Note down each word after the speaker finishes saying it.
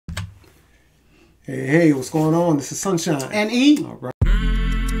Hey, hey, what's going on? This is Sunshine. And E. All right.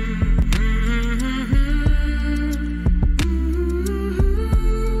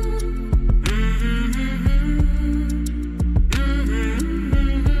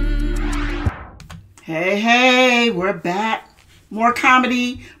 Hey, hey, we're back. More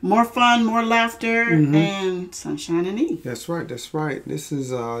comedy, more fun, more laughter, and Sunshine and E. That's right. That's right. This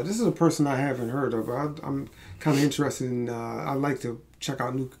is a person I haven't heard of. I'm kind of interested in. I like to check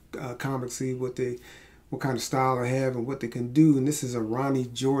out new comics, see what kind of style they have and what they can do. And this is a Ronnie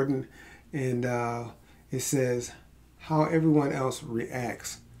Jordan, and it says how everyone else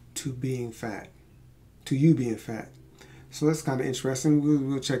reacts to being fat, to you being fat. So that's kind of interesting.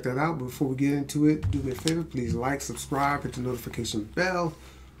 We'll check that out. But before we get into it, do me a favor, please like, subscribe, hit the notification bell.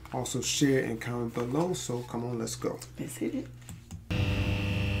 Also share and comment below. So come on, let's go. Let's hit it.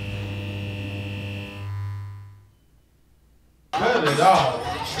 Good at all.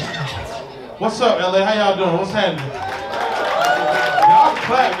 What's up, LA? How y'all doing? What's happening? Y'all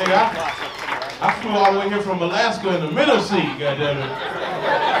clap, nigga. I flew all the way here from Alaska in the middle seat, goddammit.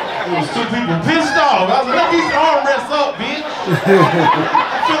 There was two people pissed off. I was like, let these armrests up, bitch.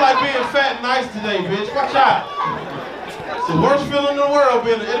 I feel like being fat and nice today, bitch. Watch out. It's the worst feeling in the world.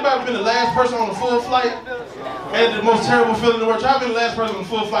 Anybody been the last person on a full flight? And the most terrible feeling in the world. Try to be the last person on a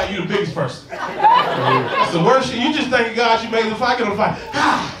full flight, you the biggest person. That's the worst shit. You just thank God you made the flight, get on the flight.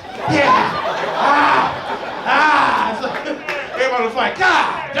 Ah, yeah, ah. It's like, everybody on the flight,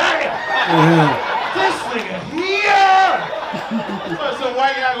 God damn. This nigga here. Some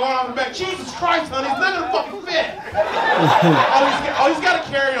white guy going off the back. Jesus Christ, honey, he's not gonna fucking fit. Oh, he's got a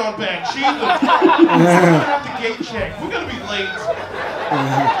carry-on bag. Jesus. We're gonna have to gate check. We're gonna be late.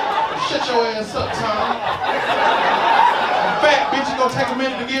 Shut your ass up, Tom. Fat bitch, you gonna take a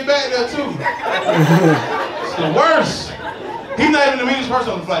minute to get back there too. It's the worst. He's not even the meanest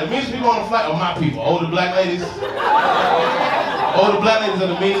person on the flight. The meanest people on the flight are my people. Older black ladies. Older black ladies are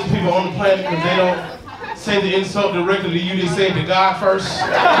the meanest people on the planet because they don't say the insult directly to you, they say it to God first.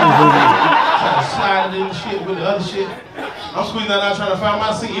 Trying to slide it in shit with the other shit. I'm squeezing that out trying to find my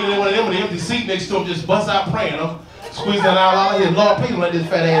seat. Either one of them with the empty seat next to him just bust out praying. I'm squeezing that out all here. Lord, please don't let this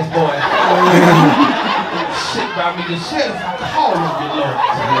fat ass boy shit about me. Just shit if I call him, your Lord.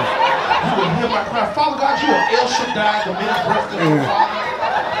 You will hear my cry. Father God, you are El Shaddai, the many breasted Father.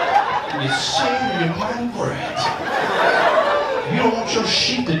 And you shame your mighty bread. You don't want your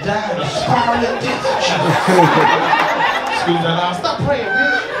sheep to die in a spiraling death, Jesus. Squeeze that out. Stop praying,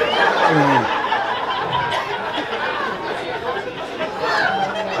 bitch.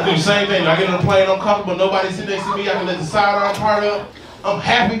 I do the same thing. I get on the plane, I'm comfortable, nobody sit next to me, I can let the sidearm part up. I'm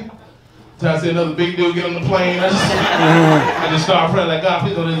happy. Till I see another big dude get on the plane, I just start praying like, God,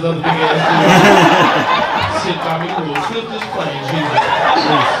 please don't let this other big ass dude sit by me. We'll flip this plane, Jesus.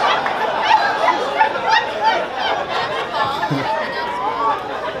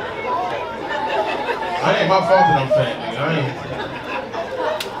 I ain't my fault that I'm fat, nigga. I ain't.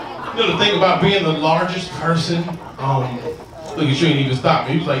 You know the thing about being the largest person? Look at you, ain't even stop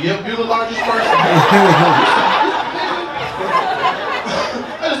me. He was like, yep, you're the largest person.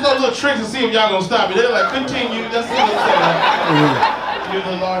 I just thought little tricks to see if y'all gonna stop me. They're like, continue. That's what they say. You're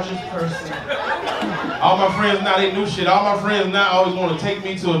the largest person. All my friends now, they new shit. All my friends now always want to take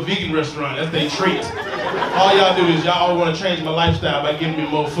me to a vegan restaurant. That's their treat. All y'all do is y'all always want to change my lifestyle by giving me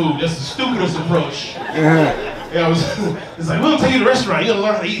more food. That's the stupidest approach. It's like, we'll take you to the restaurant. You're gonna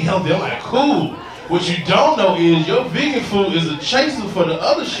learn how to eat healthy. I'm like, cool. What you don't know is your vegan food is a chaser for the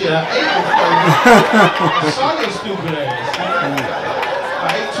other shit I ate before. I saw your stupid ass. I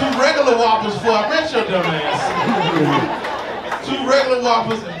ate 2 regular Whoppers before I met your dumb ass. 2 regular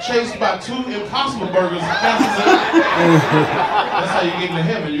Whoppers and chased by 2 Impossible Burgers. That's how you get into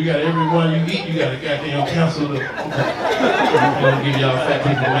heaven. You got every one you eat, you got to goddamn cancel the. I'm gonna give y'all fat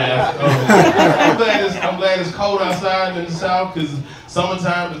people math. I'm glad it's cold outside in the South because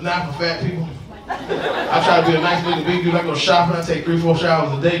summertime is not for fat people. I try to be a nice looking big dude. I go shopping. I take 3-4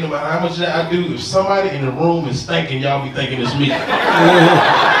 showers a day. No matter how much that I do, if somebody in the room is stinking, y'all be thinking it's me.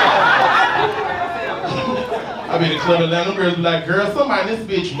 I be in the club and them girls be like, girl, somebody in this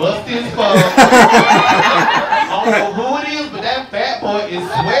bitch musty as fuck. I don't know who it is, but that fat boy is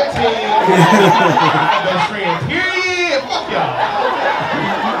sweating. My best friend, period. Fuck y'all.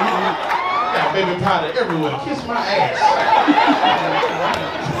 Got baby powder everywhere. Kiss my ass.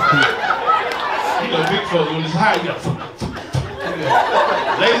 You know, big folks, when it's hot, you got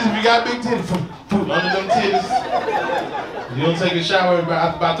ladies, if you got big titties, under them titties. You don't take a shower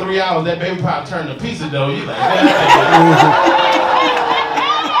about 3 hours, that baby powder turn to pizza dough. You like,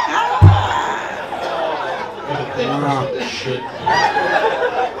 this shit.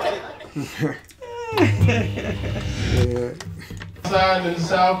 Yeah. Side in the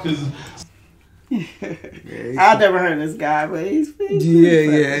South, because I've never heard of this guy, but he's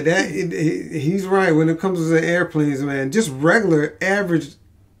he's right. When it comes to the airplanes, man, just regular, average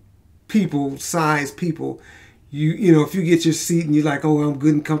people, size people, you know, if you get your seat and you're like, oh, I'm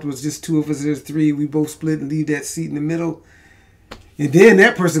good and comfortable, it's just two of us, there's three, we both split and leave that seat in the middle, and then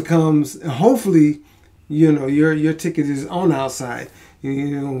that person comes, and hopefully, you know, your ticket is on the outside.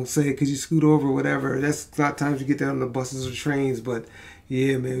 You know, say because you scoot over or whatever. That's a lot of times you get that on the buses or trains. But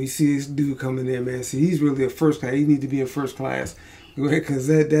yeah, man, you see this dude coming in, man. See, he's really a first class. He need to be in first class because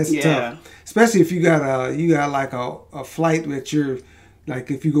that's tough. Especially if you got like a flight that you're like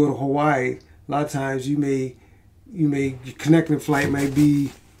if you go to Hawaii. A lot of times your connecting flight might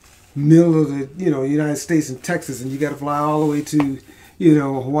be middle of the United States and Texas, and you got to fly all the way to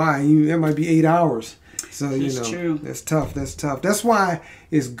Hawaii. That might be 8 hours. So, true. That's tough. That's why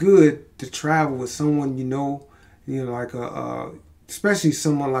it's good to travel with someone like especially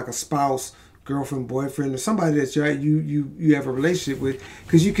someone like a spouse, girlfriend, boyfriend, or somebody that you have a relationship with,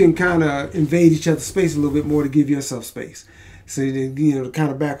 because you can kind of invade each other's space a little bit more to give yourself space. So, to kind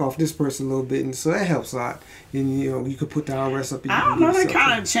of back off this person a little bit, and so that helps a lot. And, you could put the armrest up. I don't know, they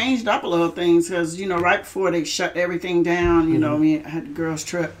kind of changed up a little things, because, right before they shut everything down, we had the girls'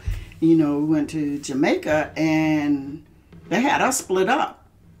 trip. We went to Jamaica, and they had us split up.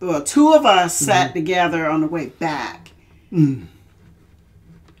 Well, two of us sat together on the way back.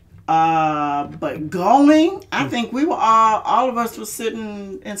 But going, I think we were all of us were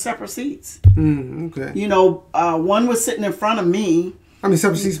sitting in separate seats. Okay. One was sitting in front of me. I mean,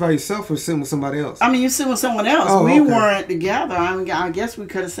 separate seats by yourself or sitting with somebody else? I mean, you sitting with someone else. Oh, we okay. weren't together. I guess we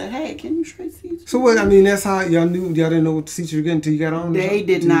could have said, hey, can you trade seats? So what? I mean, that's how y'all didn't know what seat you were getting until you got on? They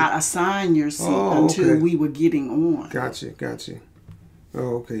did not assign your seat until we were getting on. Gotcha. Oh,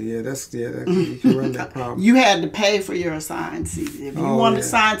 okay. Yeah, you can run that problem. You had to pay for your assigned seat. If you wanted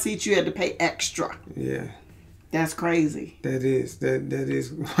assigned seats, you had to pay extra. Yeah. That's crazy. That is.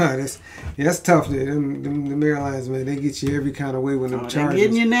 That's tough. The airlines, man, they get you every kind of way when they're charging. They're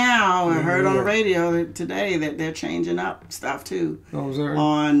getting you now. I heard on the radio today that they're changing up stuff too. Oh, sorry.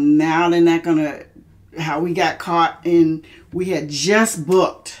 On now they're not gonna. How we got caught in. We had just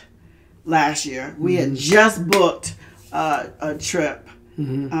booked last year. We had just booked a trip.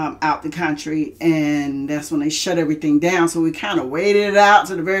 Out the country, and that's when they shut everything down. So we kind of waited it out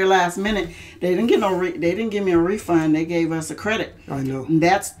to the very last minute. They didn't give me a refund. They gave us a credit. I know. And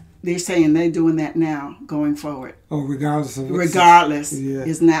they're saying they're doing that now going forward. Oh, regardless of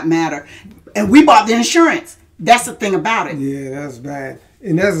does not matter. And we bought the insurance. That's the thing about it. Yeah, that's bad.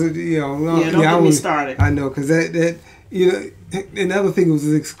 And that's don't get me started. I know, because that another thing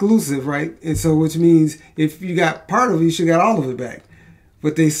was exclusive, right? And so which means if you got part of it, you should got all of it back.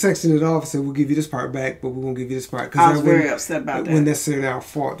 But they sectioned it off and said, we'll give you this part back, but we won't give you this part. I was very upset about that. It wasn't necessarily our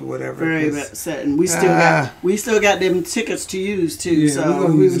fault or whatever. Very upset. And we still got them tickets to use, too. Yeah,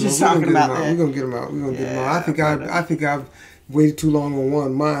 so we were just talking about that. We're going to get them out. I think I've waited too long on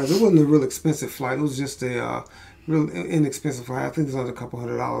one. Mine, it wasn't a real expensive flight. It was just a real inexpensive flight. I think it was under a couple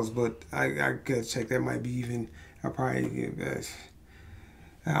 $100, but I got to check. That might be even,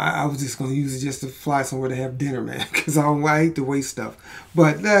 I was just going to use it just to fly somewhere to have dinner, man, because I hate to waste stuff.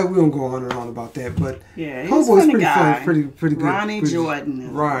 But we don't go on and on about that. But yeah, he's a funny guy. Pretty good. Ronnie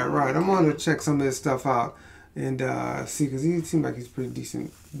Jordan. Right. I'm going to check some of this stuff out and see, because he seems like he's a pretty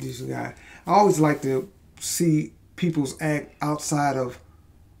decent guy. I always like to see people's act outside of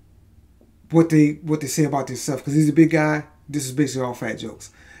what they say about themselves, because he's a big guy. This is basically all fat jokes.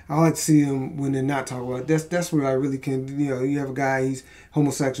 I like to see him when they're not talking about it. That's where I really can, you have a guy, he's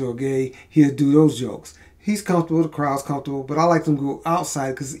homosexual or gay, he'll do those jokes. He's comfortable, the crowd's comfortable, but I like them to go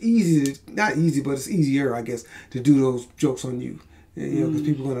outside because it's not easy, but it's easier, I guess, to do those jokes on you. Because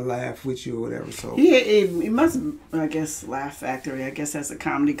people are going to laugh with you or whatever. So it must, I guess, Laugh Factory, I guess that's a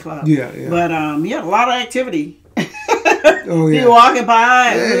comedy club. Yeah. But he had a lot of activity. Oh, yeah. People walking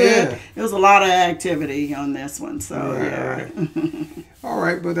by. Yeah. There was a lot of activity on this one. So, Right. All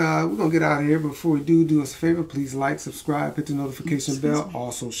right, but we're going to get out of here. Before we do us a favor, please like, subscribe, hit the notification bell.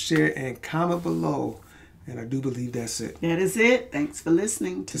 Also share and comment below. And I do believe that's it. That is it. Thanks for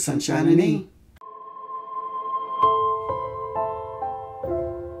listening to Sunshine and E.